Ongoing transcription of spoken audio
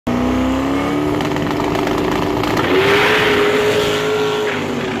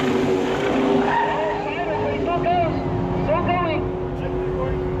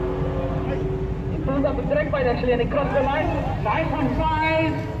and across the line.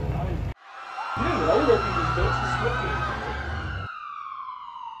 9.5.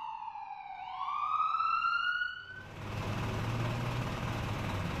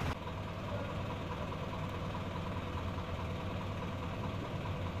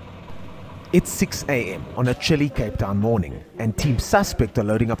 It's 6 a.m. on a chilly Cape Town morning, and Team Suspect are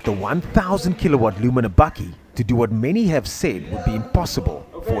loading up the 1,000 kilowatt Lumina Bakkie to do what many have said would be impossible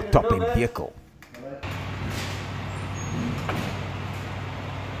for a top-end vehicle.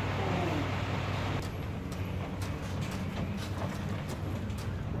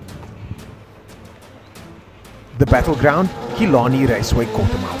 The battleground, Killarney Raceway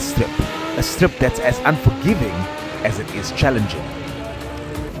quarter-mile strip, a strip that's as unforgiving as it is challenging.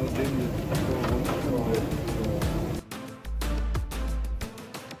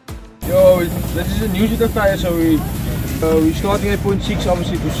 Yo, this is a new set of tires, so we're starting at 0.6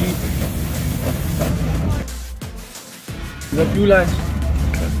 obviously to see the fuel lines.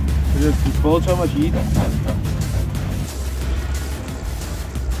 It builds so much heat.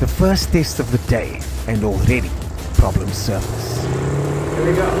 The first test of the day, and already problems surface. Here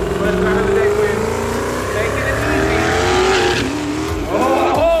we go. First run of the day for him. Taking it easy.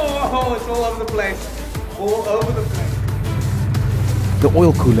 Oh, it's all over the place. All over the place. The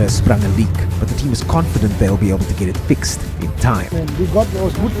oil cooler has sprung a leak, but the team is confident they'll be able to get it fixed in time. We got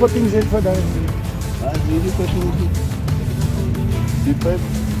those good fittings in for that.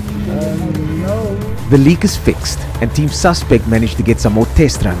 No. The leak is fixed, and Team Suspect managed to get some more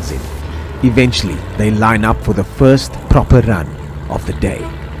test runs in. Eventually, they line up for the first proper run of the day.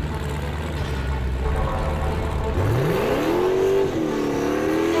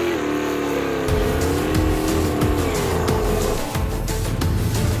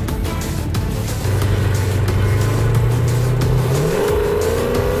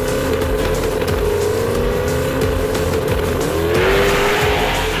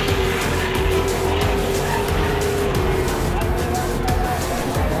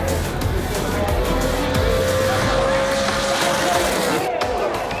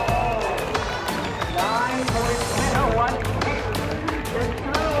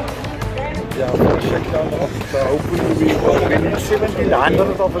 Yeah, for a shakedown hopefully we will win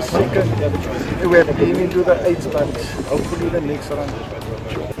 1700 of a second. We have been into the 8th, but hopefully the next run.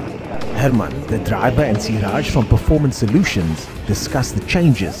 Herman, the driver, and Siraj from Performance Solutions discuss the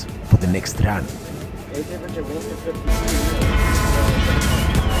changes for the next run.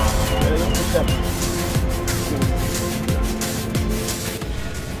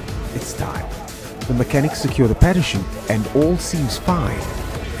 It's time. The mechanics secure the parachute, and all seems fine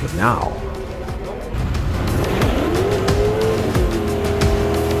for now.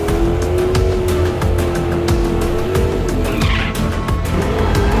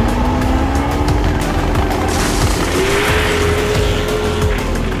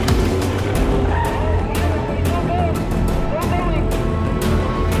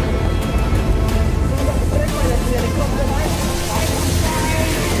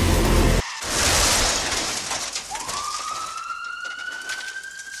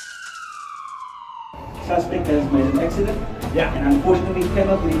 Suspect has made an accident, and unfortunately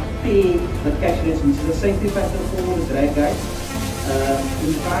cannot repair the cashless, which is a safety factor for the drag guys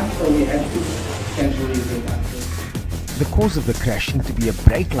in time, so we have to cancel the event. The cause of the crash seemed to be a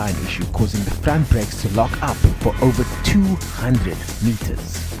brake line issue, causing the front brakes to lock up for over 200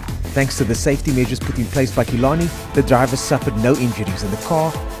 meters. Thanks to the safety measures put in place by Killarney, the driver suffered no injuries in the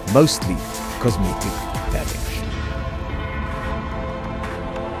car, mostly cosmetic.